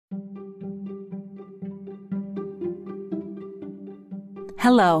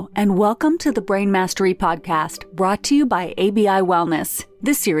Hello, and welcome to the Brain Mastery Podcast, brought to you by ABI Wellness.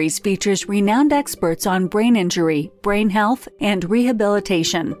 This series features renowned experts on brain injury, brain health, and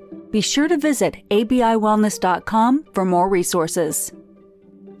rehabilitation. Be sure to visit abiwellness.com for more resources.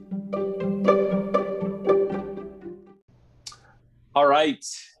 All right,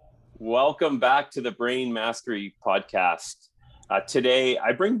 welcome back to the Brain Mastery Podcast. Today,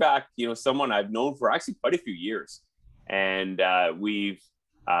 I bring back, someone I've known for actually quite a few years. And we've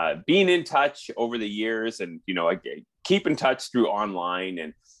been in touch over the years, and I keep in touch through online.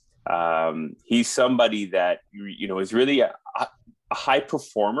 And he's somebody that is really a high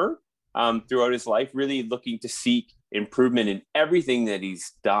performer throughout his life, really looking to seek improvement in everything that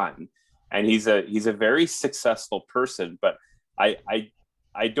he's done. And he's a very successful person, but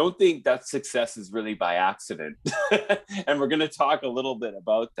I don't think that success is really by accident. And we're going to talk a little bit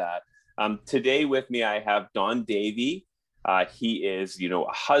about that. Today with me, I have Don Davey. He is, a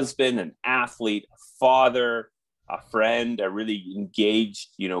husband, an athlete, a father, a friend, a really engaged,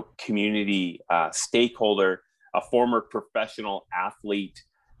 community stakeholder, a former professional athlete,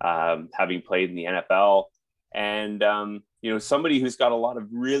 having played in the NFL, and, somebody who's got a lot of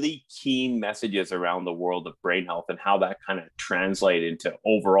really keen messages around the world of brain health and how that kind of translates into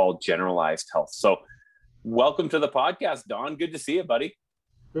overall generalized health. So welcome to the podcast, Don. Good to see you, buddy.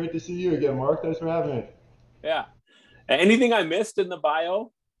 Great to see you again, Mark. Thanks for having me. Yeah. Anything I missed in the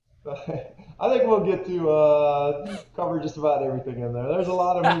bio? I think we'll get to cover just about everything in there. There's a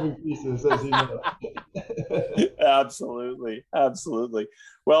lot of moving pieces, as you know. Absolutely.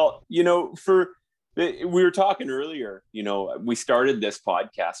 Well, we were talking earlier, we started this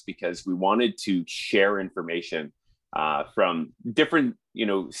podcast because we wanted to share information from different,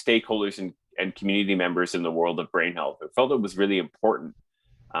 stakeholders and community members in the world of brain health. I felt it was really important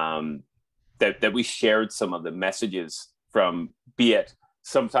that we shared some of the messages from, be it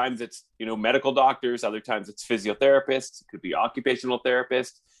sometimes it's, medical doctors, other times it's physiotherapists, it could be occupational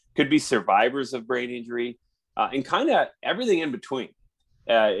therapists, could be survivors of brain injury, and kind of everything in between.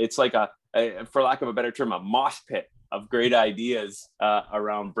 It's like for lack of a better term, a mosh pit of great ideas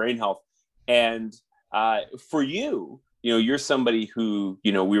around brain health. And for you, you're somebody who,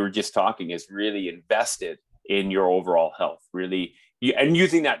 we were just talking, is really invested in your overall health, really, and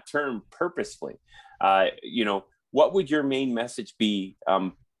using that term purposefully. What would your main message be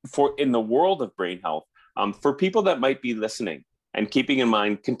for in the world of brain health for people that might be listening, and keeping in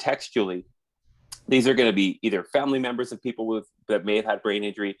mind contextually, these are going to be either family members of people that may have had brain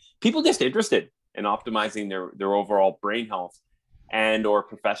injury, people just interested in optimizing their overall brain health, and or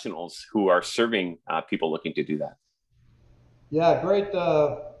professionals who are serving people looking to do that? Yeah, great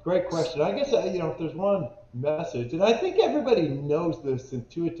question. I guess, if there's one message, and I think everybody knows this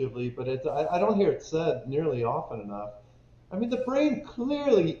intuitively, but I don't hear it said nearly often enough. I mean, the brain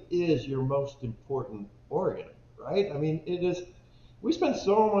clearly is your most important organ, right? I mean, it is. We spend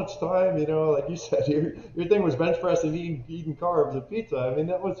so much time, like you said, your thing was bench press and eating carbs and pizza. I mean,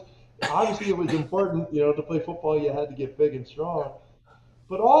 that was, obviously it was important, to play football, you had to get big and strong.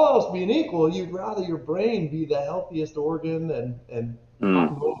 But all else being equal, you'd rather your brain be the healthiest organ and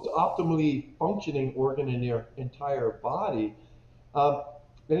most optimally functioning organ in your entire body. And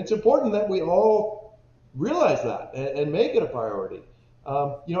it's important that we all realize that and make it a priority.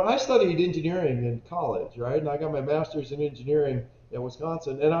 I studied engineering in college, right? And I got my master's in engineering at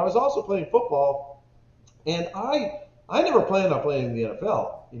Wisconsin. And I was also playing football. And I never planned on playing in the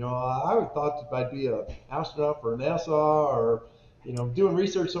NFL. I thought I'd be an astronaut for NASA, or doing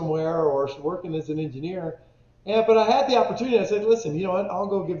research somewhere, or working as an engineer. But I had the opportunity. I said, listen, you know what? I'll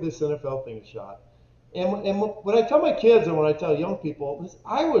go give this NFL thing a shot. And when I tell my kids, and when I tell young people,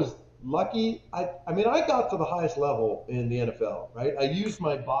 I was lucky. I got to the highest level in the NFL, right? I used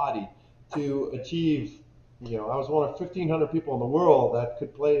my body to achieve, I was one of 1,500 people in the world that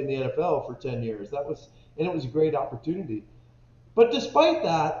could play in the NFL for 10 years. And it was a great opportunity. But despite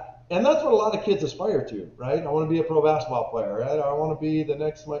that, and that's what a lot of kids aspire to, right? I want to be a pro basketball player, right? I want to be the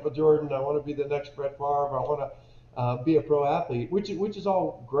next Michael Jordan. I want to be the next Brett Favre. I want to be a pro athlete, which is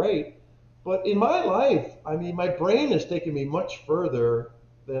all great. But in my life, my brain has taken me much further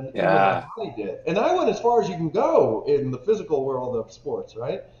than even my body did. And I went as far as you can go in the physical world of sports,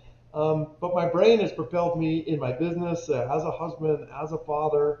 right? But my brain has propelled me in my business, as a husband, as a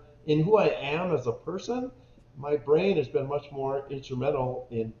father, in who I am as a person. My brain has been much more instrumental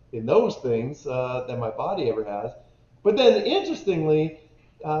in those things than my body ever has. But then, interestingly,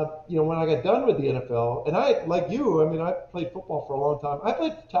 when I got done with the NFL, and I, like you, I played football for a long time. I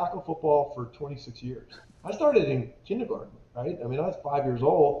played tackle football for 26 years. I started in kindergarten, right? I was 5 years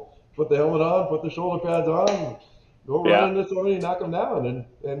old, put the helmet on, put the shoulder pads on, Go Yeah. run into somebody and knock them down.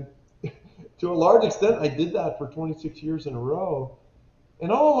 And to a large extent, I did that for 26 years in a row.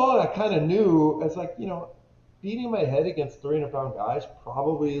 And all along, I kind of knew, it's like, beating my head against 300-pound guys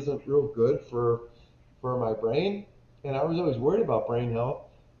probably isn't real good for my brain. And I was always worried about brain health.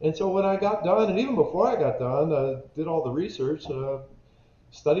 And so when I got done, and even before I got done, did all the research,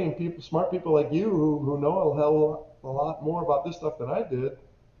 studying people, smart people like you who know a hell of a lot more about this stuff than I did.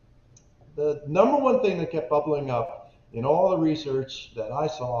 The number one thing that kept bubbling up in all the research that I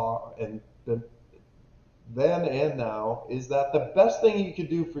saw, and then and now, is that the best thing you could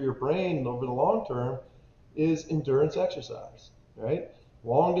do for your brain over the long term is endurance exercise, right?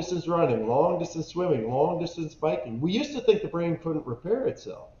 Long distance running, long distance swimming, long distance biking. We used to think the brain couldn't repair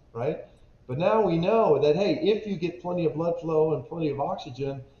itself, right? But now we know that, hey, if you get plenty of blood flow and plenty of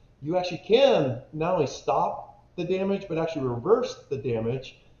oxygen, you actually can not only stop the damage, but actually reverse the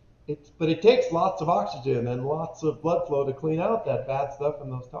damage. But it takes lots of oxygen and lots of blood flow to clean out that bad stuff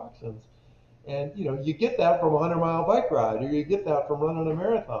and those toxins. And you get that from a 100-mile bike ride, or you get that from running a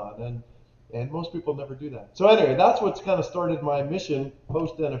marathon, and most people never do that. So anyway, that's what's kind of started my mission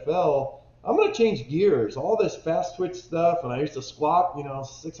post NFL. I'm going to change gears. All this fast twitch stuff, and I used to squat,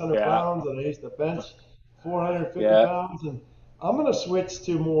 600 pounds, and I used to bench 450 pounds, and I'm going to switch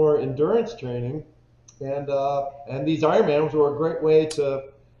to more endurance training. And these Ironmans were a great way to,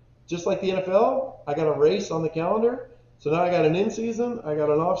 just like the NFL, I got a race on the calendar. So now I got an in-season, I got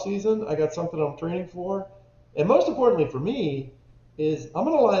an off-season, I got something I'm training for. And most importantly for me is I'm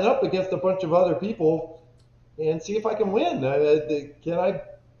going to line up against a bunch of other people and see if I can win. Can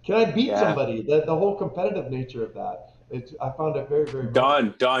I beat somebody? The whole competitive nature of that. I found it very, very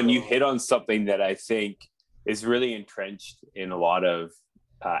Don, you hit on something that I think is really entrenched in a lot of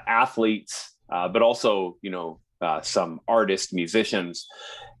athletes, but also, some artists, musicians.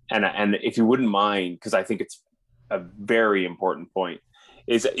 And if you wouldn't mind, because I think it's a very important point,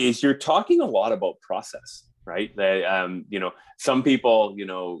 is you're talking a lot about process, right? Some people,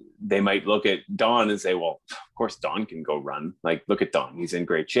 they might look at Don and say, well, of course Don can go run. Like, look at Don, he's in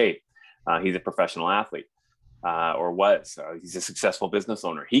great shape. He's a professional athlete, he's a successful business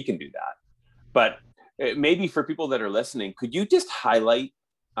owner. He can do that. But maybe for people that are listening, could you just highlight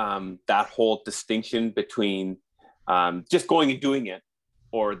that whole distinction between just going and doing it,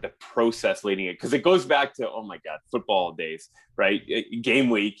 or the process leading it? Because it goes back to, oh my God, football days, right? Game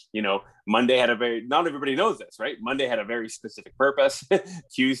week, Monday had not everybody knows this, right? Monday had a very specific purpose.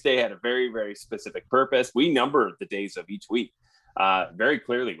 Tuesday had a very, very specific purpose. We number the days of each week very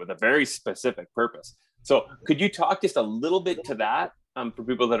clearly with a very specific purpose. So could you talk just a little bit to that for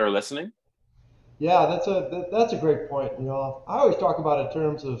people that are listening? Yeah, that's a great point. I always talk about it in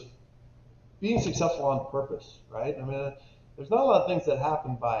terms of being successful on purpose, right? I mean, there's not a lot of things that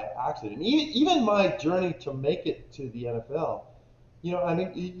happen by accident. Even my journey to make it to the NFL,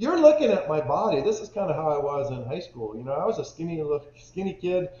 you're looking at my body. This is kind of how I was in high school. I was a skinny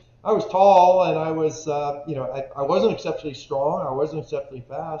kid. I was tall, and I was, I wasn't exceptionally strong. I wasn't exceptionally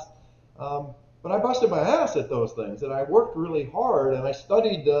fast. But I busted my ass at those things, and I worked really hard, and I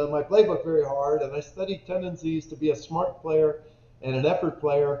studied my playbook very hard, and I studied tendencies to be a smart player and an effort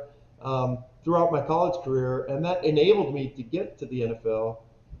player throughout my college career, and that enabled me to get to the NFL.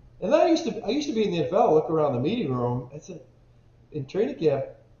 And then I used to be in the NFL, look around the meeting room, and said, in training camp,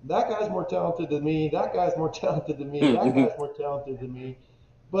 that guy's more talented than me, that guy's more talented than me, that guy's more talented than me.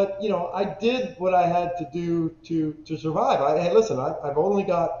 But I did what I had to do to survive. I've only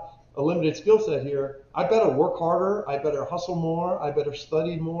got a limited skill set here. I better work harder, I better hustle more, I better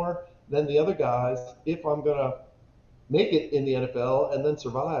study more than the other guys if I'm gonna make it in the NFL and then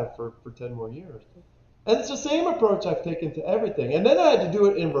survive for 10 more years. And it's the same approach I've taken to everything. And then I had to do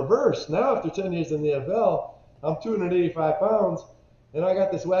it in reverse. Now, after 10 years in the NFL, I'm 285 pounds, and I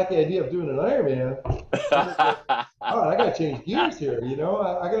got this wacky idea of doing an Ironman. All right, I got to change gears here.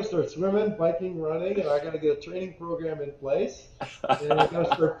 I got to start swimming, biking, running, and I got to get a training program in place. And I got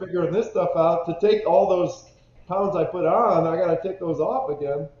to start figuring this stuff out. To take all those pounds I put on, I got to take those off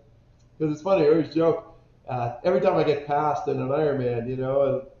again. Because it's funny, I always joke. Every time I get passed in an Ironman,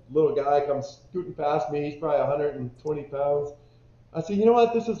 a little guy comes scooting past me. He's probably 120 pounds. I say, you know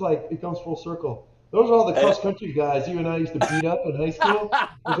what? This is like, it comes full circle. Those are all the cross-country guys you and I used to beat up in high school.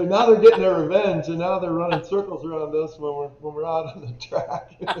 So now they're getting their revenge, and now they're running circles around us when we're out on the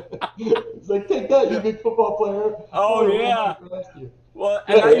track. It's like, take that, you big football player. Oh yeah. Well,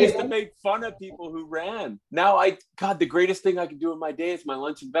 and I used to make fun of people who ran. Now the greatest thing I can do in my day is my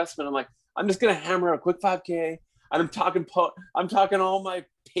lunch investment. I'm like, I'm just going to hammer a quick 5K, and I'm talking all my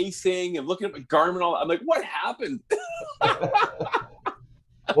pacing and looking at my Garmin. I'm like, what happened?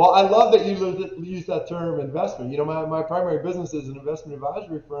 Well, I love that you use that term investment. My primary business is an investment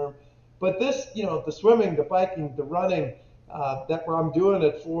advisory firm, but this, the swimming, the biking, the running, that where I'm doing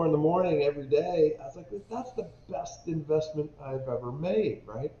at 4 in the morning every day, I was like, that's the best investment I've ever made,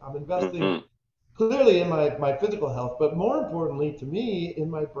 right? I'm investing Hmm. clearly in my physical health, but more importantly to me, in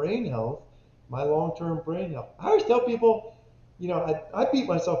my brain health, my long-term brain health. I always tell people, I beat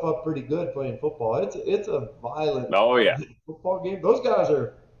myself up pretty good playing football. It's a violent, Oh yeah. violent football game. Those guys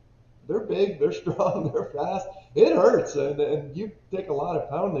they're big, they're strong, they're fast. It hurts, and you take a lot of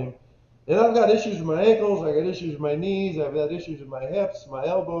pounding. And I've got issues with my ankles, I got issues with my knees, I've got issues with my hips, my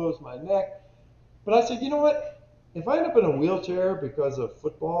elbows, my neck. But I said, you know what? If I end up in a wheelchair because of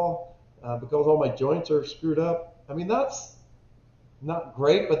football, because all my joints are screwed up, I mean, that's not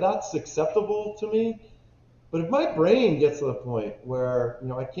great, but that's acceptable to me. But if my brain gets to the point where,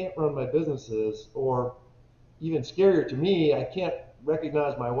 I can't run my businesses, or even scarier to me, I can't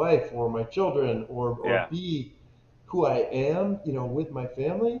recognize my wife or my children, or Yeah. be who I am, with my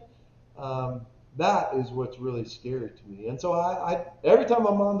family, um, that is what's really scary to me. And so I every time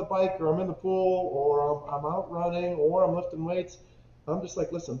I'm on the bike, or I'm in the pool, or I'm out running, or I'm lifting weights, I'm just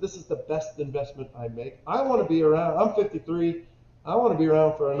like, listen, this is the best investment I make. I want to be around. I'm 53. I want to be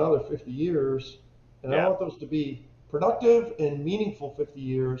around for another 50 years, and I Yeah. want those to be productive and meaningful 50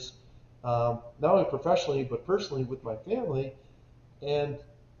 years, not only professionally but personally with my family. And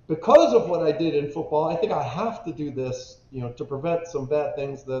because of what I did in football, I think I have to do this, to prevent some bad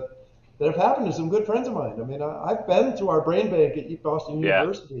things that have happened to some good friends of mine. I mean, I've been to our brain bank at Boston Yeah.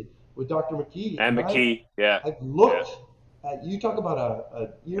 University with Dr. McKee, And and McKee. Yeah. I've Yeah. looked at, you talk about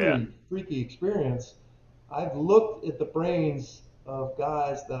a Yeah. eerie, freaky experience. I've looked at the brains of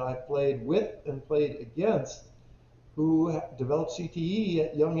guys that I played with and played against who developed CTE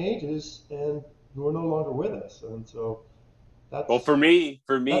at young ages and who are no longer with us. And so Well, that's for me,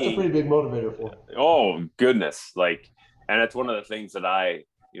 that's a pretty big motivator for me. oh goodness, like, and it's one of the things that I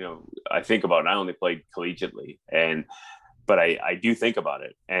think about. And I only played collegiately, but I do think about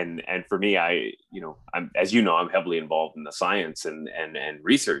it. And for me, I'm heavily involved in the science and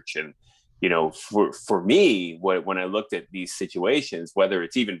research. And, for me, when I looked at these situations, whether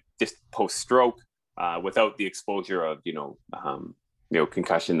it's even just post stroke, without the exposure of,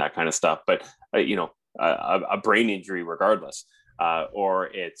 concussion, that kind of stuff, but, a brain injury regardless, or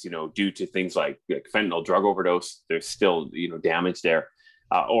it's, due to things like fentanyl drug overdose, there's still, damage there,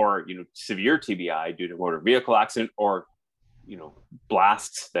 or, severe TBI due to motor vehicle accident, or,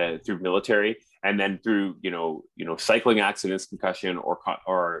 blasts through military, and then through, cycling accidents, concussion,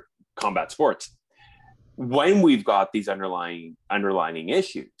 or combat sports. When we've got these underlining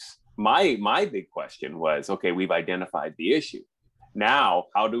issues, my big question was, okay, we've identified the issue. Now,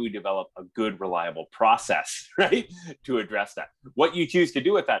 how do we develop a good, reliable process, right, to address that? What you choose to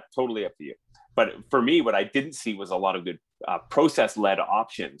do with that, totally up to you. But for me, what I didn't see was a lot of good process-led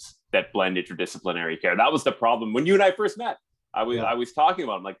options that blend interdisciplinary care. That was the problem when you and I first met. Yeah. I was talking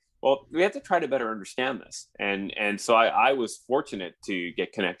about, I'm like, well, we have to try to better understand this. And so I was fortunate to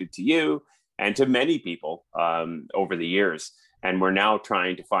get connected to you and to many people over the years. And we're now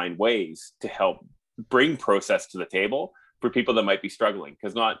trying to find ways to help bring process to the table for people that might be struggling,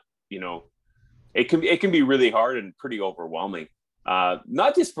 because it can be really hard and pretty overwhelming,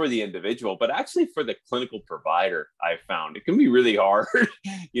 not just for the individual, but actually for the clinical provider. I've found it can be really hard.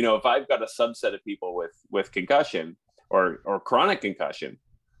 If I've got a subset of people with concussion or chronic concussion,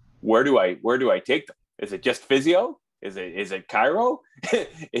 where do I take them? Is it just physio? Is it chiro?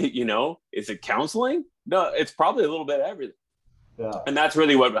 Is it counseling? No, it's probably a little bit of everything. Yeah. And that's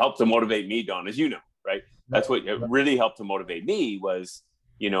really what helped to motivate me, Don, as you know, right? That's what Yeah. really helped to motivate me was,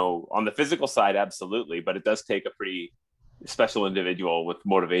 on the physical side, absolutely. But it does take a pretty special individual with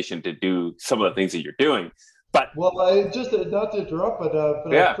motivation to do some of the things that you're doing. But Well, I just not to interrupt, but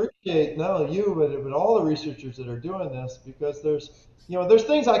I yeah, appreciate not only you, but all the researchers that are doing this, because there's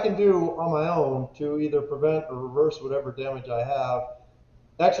things I can do on my own to either prevent or reverse whatever damage I have.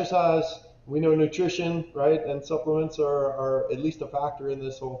 Exercise, we know nutrition, right, and supplements are at least a factor in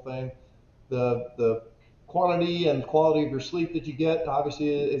this whole thing. The quantity and quality of your sleep that you get obviously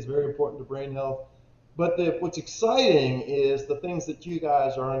is very important to brain health. But what's exciting is the things that you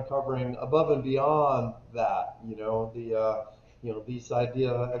guys are uncovering above and beyond that. These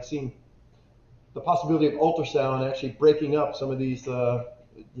idea. I've seen the possibility of ultrasound actually breaking up some of these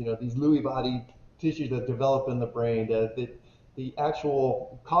Lewy body tissues that develop in the brain. The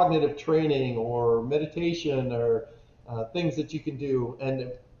actual cognitive training or meditation or things that you can do.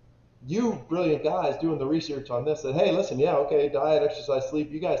 And you brilliant guys doing the research on this said, hey, listen, yeah, okay, diet, exercise,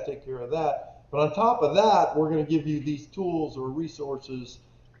 sleep, you guys take care of that. But on top of that, we're going to give you these tools or resources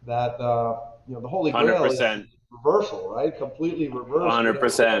that the Holy Grail is 100%. reversal, right? Completely reverse whatever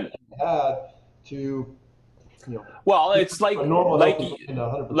 100%. you had to Well, keep it's a normal like healthy brain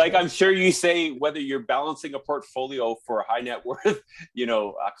 100%. I'm sure you say, whether you're balancing a portfolio for a high net worth,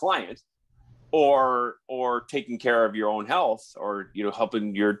 a client, or taking care of your own health, or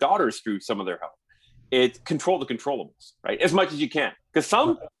helping your daughters through some of their health. It's control the controllables, right? As much as you can, because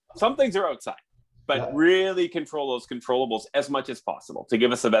some things are outside, but really control those controllables as much as possible to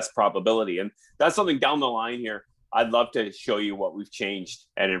give us the best probability. And that's something down the line here. I'd love to show you what we've changed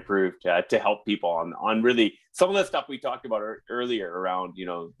and improved to help people on really some of the stuff we talked about earlier around,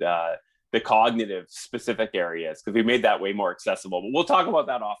 the cognitive specific areas, because we made that way more accessible. But we'll talk about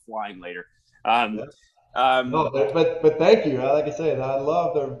that offline later. No, but thank you. Like I said, I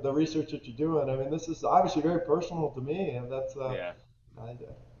love the research that you're doing. I mean, this is obviously very personal to me, and that's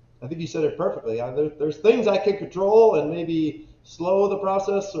I think you said it perfectly. There's things I can control and maybe slow the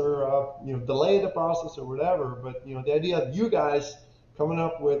process or delay the process or whatever. But the idea of you guys coming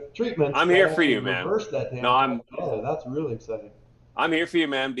up with treatments, I'm here for you, man. Reverse that damn. No, that's really exciting. I'm here for you,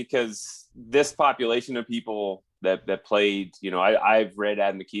 man, because this population of people that played, I've read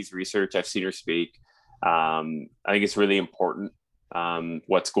Adam McKee's research. I've seen her speak. I think it's really important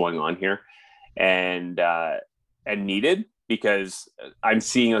what's going on here, and needed, because I'm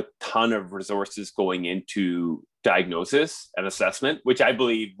seeing a ton of resources going into diagnosis and assessment, which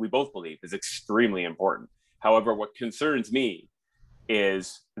we both believe is extremely important. However, what concerns me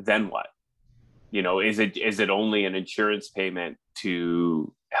is, then what? Is it only an insurance payment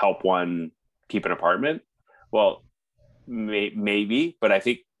to help one keep an apartment? Well, maybe, but I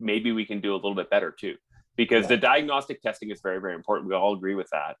think maybe we can do a little bit better too, because the diagnostic testing is very, very important. We all agree with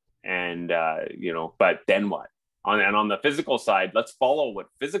that. And, but then what? On the physical side, let's follow what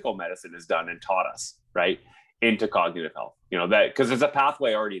physical medicine has done and taught us, right, into cognitive health. That, because there's a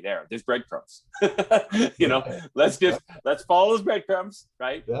pathway already there. There's breadcrumbs. Let's follow those breadcrumbs,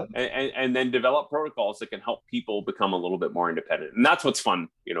 right? Yeah. And then develop protocols that can help people become a little bit more independent. And that's what's fun,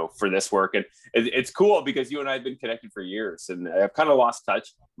 for this work. And it's cool because you and I have been connected for years, and I've kind of lost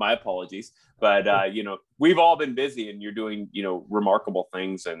touch. My apologies, but we've all been busy, and you're doing remarkable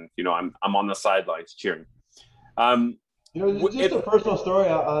things, and I'm on the sidelines cheering. Just a personal story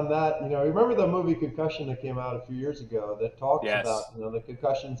on that. Remember the movie Concussion that came out a few years ago that talks about the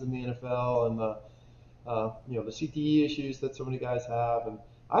concussions in the NFL and the CTE issues that so many guys have. And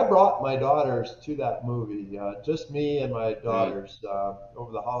I brought my daughters to that movie, just me and my daughters,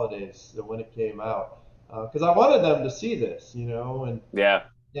 over the holidays when it came out, because I wanted them to see this, and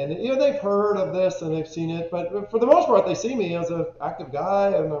they've heard of this and they've seen it, but for the most part they see me as an active guy,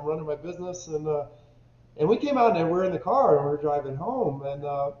 and I'm running my business, and we came out and we're in the car and we're driving home, and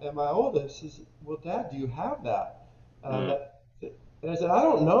my oldest says, "Well, Dad, do you have that?" And I said, "I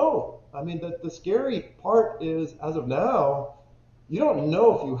don't know. I mean, the scary part is, as of now, you don't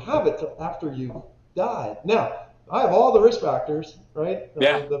know if you have it till after you've died." Now, I have all the risk factors, right?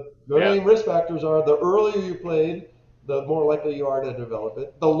 The main risk factors are: the earlier you played, the more likely you are to develop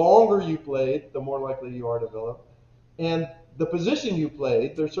it. The longer you played, the more likely you are to develop. And the position you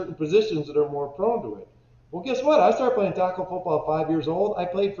played, there's certain positions that are more prone to it. Well, guess what? I started playing tackle football at 5 years old. I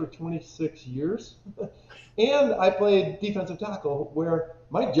played for 26 years. And I played defensive tackle, where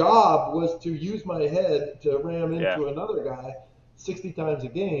my job was to use my head to ram into another guy 60 times a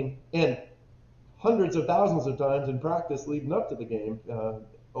game, and hundreds of thousands of times in practice leading up to the game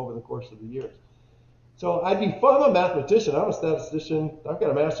over the course of the years. So I'm a mathematician. I'm a statistician. I've got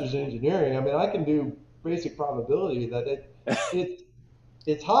a master's in engineering. I mean, I can do basic probability that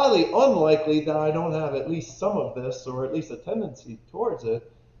it's highly unlikely that I don't have at least some of this, or at least a tendency towards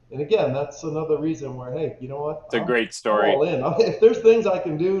it. And again, that's another reason where, hey, you know what? It's a great story. I'm all in. If there's things I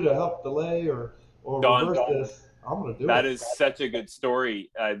can do to help delay or reverse this, I'm going to do it. That is such a good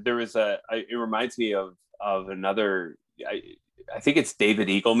story. It reminds me of another, I think it's David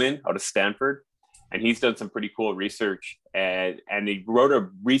Eagleman out of Stanford. And he's done some pretty cool research. And he wrote a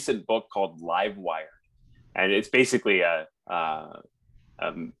recent book called Livewire. And it's basically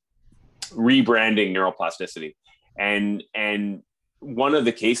rebranding neuroplasticity, and one of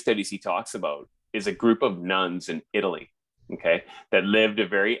the case studies he talks about is a group of nuns in Italy, that lived a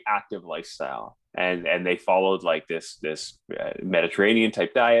very active lifestyle, and they followed like this Mediterranean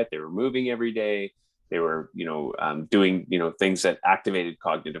type diet. They were moving every day. They were doing things that activated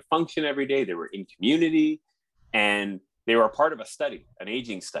cognitive function every day. They were in community, and they were a part of a study, an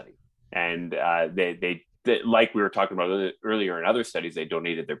aging study, and they like we were talking about earlier in other studies, they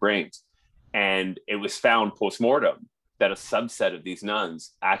donated their brains. And it was found post-mortem that a subset of these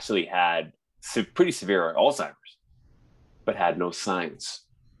nuns actually had pretty severe Alzheimer's, but had no signs.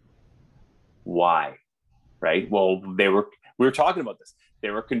 Why? Right? Well, we were talking about this. They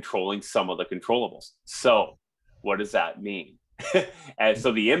were controlling some of the controllables. So what does that mean? And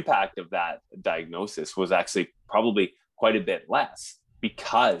so the impact of that diagnosis was actually probably quite a bit less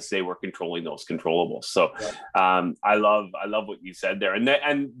because they were controlling those controllables. So I love what you said there.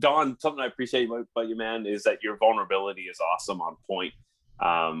 And Don, something I appreciate about you, man, is that your vulnerability is awesome, on point.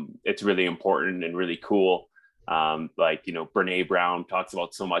 It's really important and really cool. Like, Brene Brown talks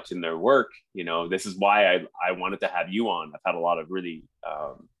about so much in their work. This is why I wanted to have you on. I've had a lot of really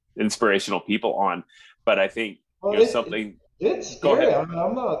inspirational people on, but I think something. It's scary. I mean,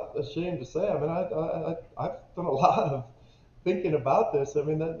 I'm not ashamed to say. I mean, I've done a lot of thinking about this. I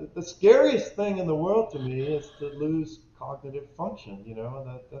mean, the scariest thing in the world to me is to lose cognitive function.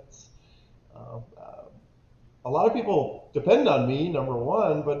 That's a lot of people depend on me, number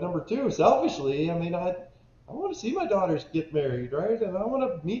one, but number two, selfishly, I mean, I want to see my daughters get married, right? And I want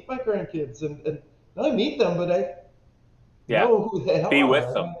to meet my grandkids and not only meet them, but I know who they be are.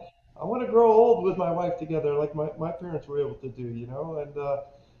 with them. I want to grow old with my wife together, like my parents were able to do, and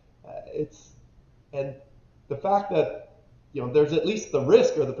it's, and the fact that, there's at least the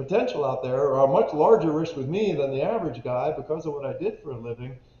risk or the potential out there, or a much larger risk with me than the average guy because of what I did for a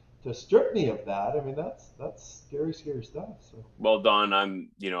living, to strip me of that. I mean, that's scary, scary stuff. So. Well, Don,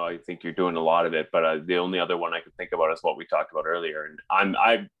 I think you're doing a lot of it, but the only other one I can think about is what we talked about earlier. And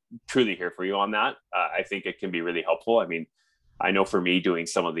I'm truly here for you on that. I think it can be really helpful. I mean, I know for me, doing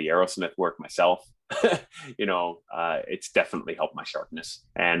some of the Aerosmith work myself, it's definitely helped my sharpness,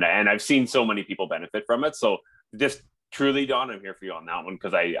 and I've seen so many people benefit from it. So just truly, Don, I'm here for you on that one,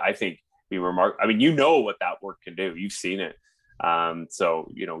 because I think I mean, what that work can do. You've seen it.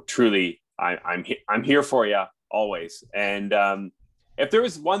 So, truly, I'm here for you always. And if there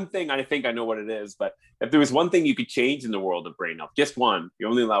was one thing, I think I know what it is, but if there was one thing you could change in the world of brain health, just one,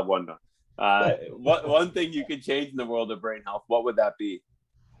 you're only allowed one. One thing you could change in the world of brain health, what would that be?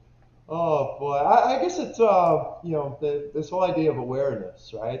 Oh boy, I guess it's this whole idea of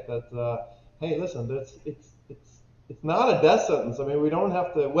awareness, right? That hey, listen, it's not a death sentence. I mean, we don't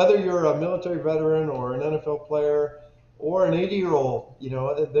have to, whether you're a military veteran or an NFL player or an 80-year-old,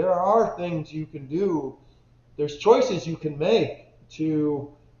 there are things you can do. There's choices you can make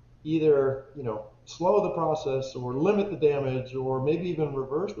to either, slow the process or limit the damage or maybe even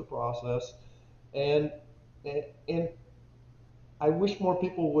reverse the process. And I wish more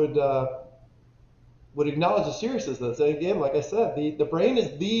people would acknowledge the seriousness of this. And again, like I said, the brain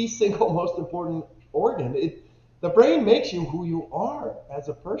is the single most important organ. The brain makes you who you are as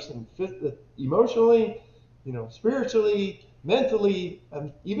a person, emotionally, spiritually, mentally,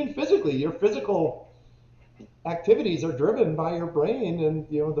 and even physically. Your physical activities are driven by your brain and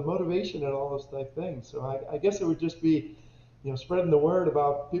the motivation and all those type things. So I guess it would just be spreading the word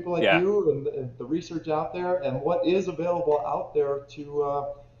about people like you and the research out there and what is available out there to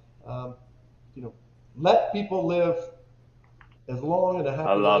let people live as long and a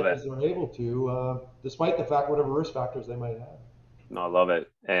happy life as they're able to, despite the fact whatever risk factors they might have. No, I love it.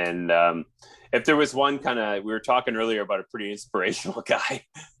 And if there was one we were talking earlier about a pretty inspirational guy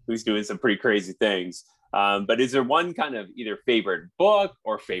who's doing some pretty crazy things. But is there one kind of either favorite book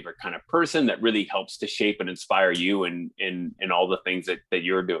or favorite kind of person that really helps to shape and inspire you in all the things that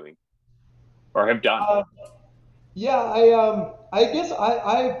you're doing or have done? I guess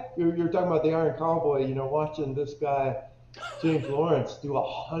you're talking about the Iron Cowboy, watching this guy, James Lawrence, do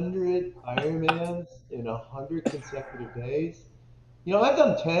 100 Ironmans in 100 consecutive days. I've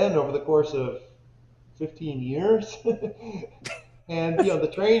done 10 over the course of 15 years. And the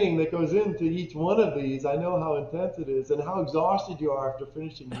training that goes into each one of these, I know how intense it is and how exhausted you are after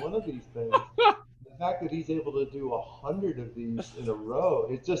finishing one of these things. The fact that he's able to do 100 of these in a row,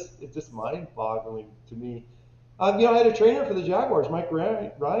 it's just mind-boggling to me. I had a trainer for the Jaguars, Mike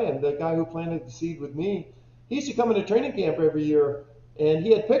Ryan, the guy who planted the seed with me. He used to come into training camp every year, and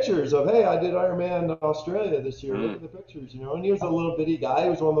he had pictures of, hey, I did Ironman Australia this year. Look at the pictures, And he was a little bitty guy. He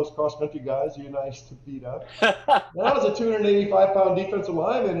was one of those cross-country guys you and I used to beat up. And I was a 285-pound defensive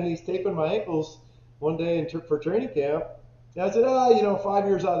lineman, and he's taping my ankles one day for training camp. And I said, 5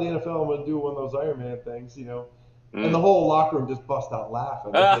 years out of the NFL, I'm going to do one of those Ironman things, And the whole locker room just bust out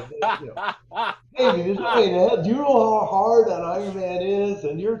laughing. Hey, man, do you know how hard an Ironman is?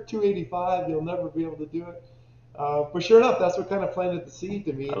 And you're 285, you'll never be able to do it. But sure enough, that's what kind of planted the seed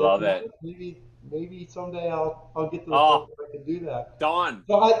to me. I love that. Maybe someday I'll get to the point where I can do that. Don.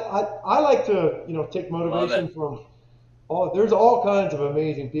 So I like to take motivation from there's all kinds of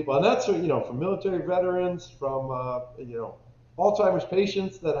amazing people, and that's from military veterans, from Alzheimer's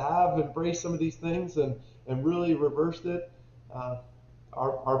patients that have embraced some of these things and really reversed it.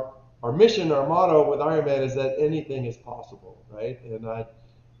 Our our mission, our motto with Ironman is that anything is possible, right? And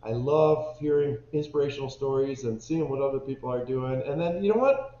I love hearing inspirational stories and seeing what other people are doing. And then, you know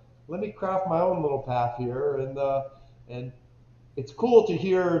what? Let me craft my own little path here. And it's cool to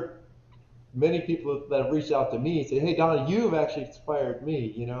hear many people that have reached out to me say, hey, Don, you've actually inspired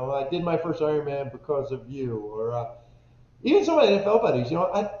me. You know, I did my first Ironman because of you. Or even some of my NFL buddies, you know,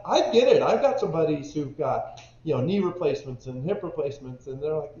 I get it. I've got some buddies who've got, you know, knee replacements and hip replacements. And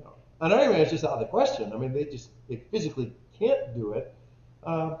they're like, you know, an Ironman is just out of the question. I mean, they physically can't do it.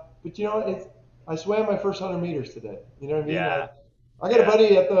 But you know, I swam my first 100 meters today. You know what I mean? Yeah. I got a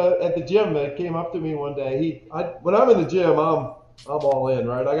buddy at the gym that came up to me one day. When I'm in the gym, I'm all in,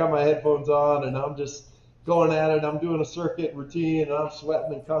 right? I got my headphones on and I'm just going at it. I'm doing a circuit routine and I'm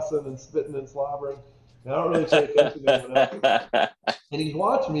sweating and cussing and spitting and slobbering. And I don't really pay attention to anyone else. And he's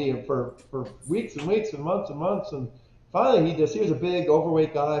watched me for weeks and weeks and months. And finally, he was a big,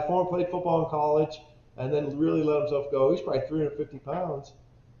 overweight guy, played football in college, and then really let himself go. He's probably 350 pounds.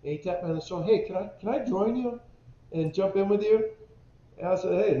 And he tapped me on the shoulder, hey, can I join you and jump in with you? And I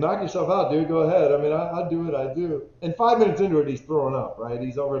said, hey, knock yourself out, dude. Go ahead. I mean, I do what I do. And 5 minutes into it, he's throwing up, right?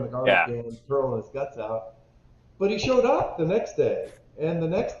 He's over in the garbage can, throwing his guts out. But he showed up the next day, and the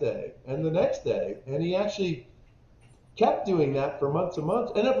next day, and the next day. And he actually kept doing that for months and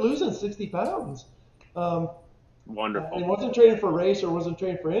months. Ended up losing 60 pounds. Wonderful. And wasn't training for a race or wasn't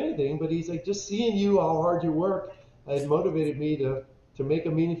training for anything, but he's like, just seeing you, how hard you work, has motivated me to make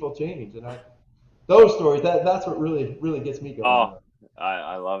a meaningful change. And those stories, that's what really gets me going. Oh,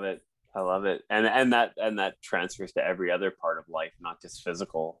 I love it. I love it. And that transfers to every other part of life, not just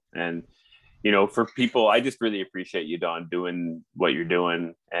physical. And, you know, for people, I just really appreciate you, Don, doing what you're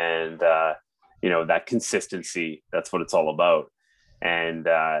doing. And, you know, that consistency, that's what it's all about. And,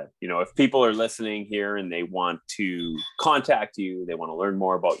 you know, if people are listening here and they want to contact you, they want to learn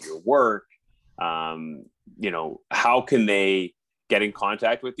more about your work, you know, how can they get in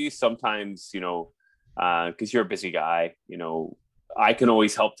contact with you? Sometimes, you know, because you're a busy guy, you know, I can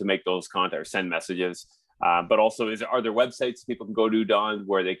always help to make those contacts, send messages. But also, are there websites people can go to, Don,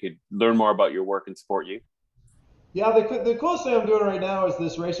 where they could learn more about your work and support you? Yeah, the coolest thing I'm doing right now is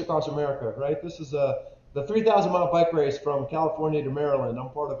this Race Across America, right? This is the 3,000-mile bike race from California to Maryland. I'm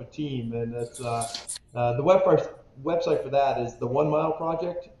part of a team, and it's the website for that is the 1 Mile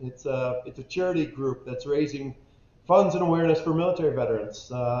Project. It's a charity group that's raising funds and awareness for military veterans,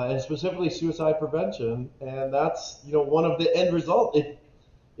 and specifically suicide prevention. And that's, you know, one of the end results.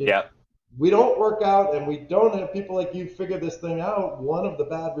 If we don't work out and we don't have people like you figure this thing out, one of the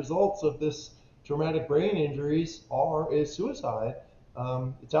bad results of this traumatic brain injuries is suicide.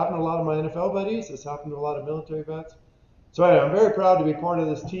 It's happened to a lot of my NFL buddies. It's happened to a lot of military vets. So anyway, I'm very proud to be part of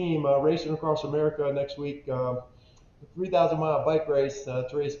this team racing across America next week. 3,000-mile bike race to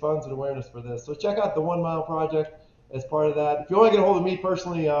raise funds and awareness for this. So check out the 1 Mile Project as part of that. If you want to get a hold of me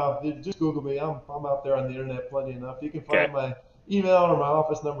personally, just Google me. I'm out there on the internet plenty enough. You can find my email or my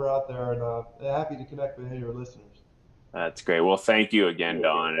office number out there, and happy to connect with any of your listeners. That's great. Well, thank you again,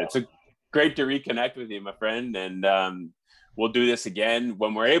 Don. It's great to reconnect with you, my friend. And we'll do this again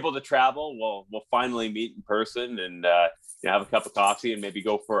when we're able to travel. We'll finally meet in person and have a cup of coffee and maybe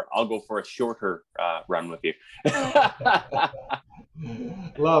I'll go for a shorter run with you.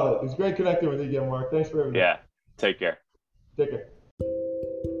 Love it. It's great connecting with you again, Mark. Thanks for everything. Yeah. Take care. Take care.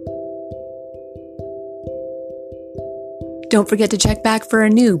 Don't forget to check back for a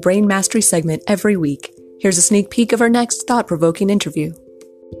new Brain Mastery segment every week. Here's a sneak peek of our next thought-provoking interview.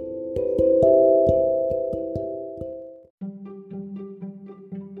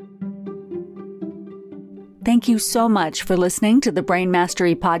 Thank you so much for listening to the Brain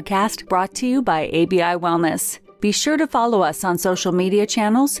Mastery Podcast, brought to you by ABI Wellness. Be sure to follow us on social media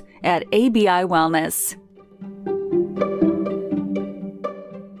channels at ABI Wellness.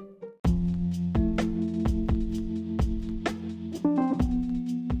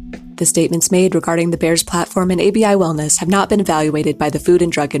 The statements made regarding the Bears platform and ABI Wellness have not been evaluated by the Food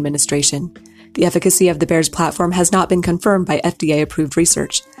and Drug Administration. The efficacy of the Bears platform has not been confirmed by FDA-approved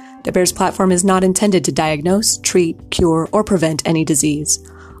research. The Bears platform is not intended to diagnose, treat, cure, or prevent any disease.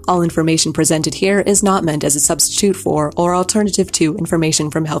 All information presented here is not meant as a substitute for or alternative to information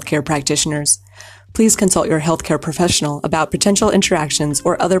from healthcare practitioners. Please consult your healthcare professional about potential interactions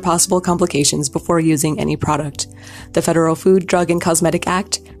or other possible complications before using any product. The Federal Food, Drug, and Cosmetic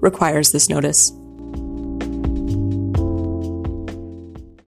Act requires this notice.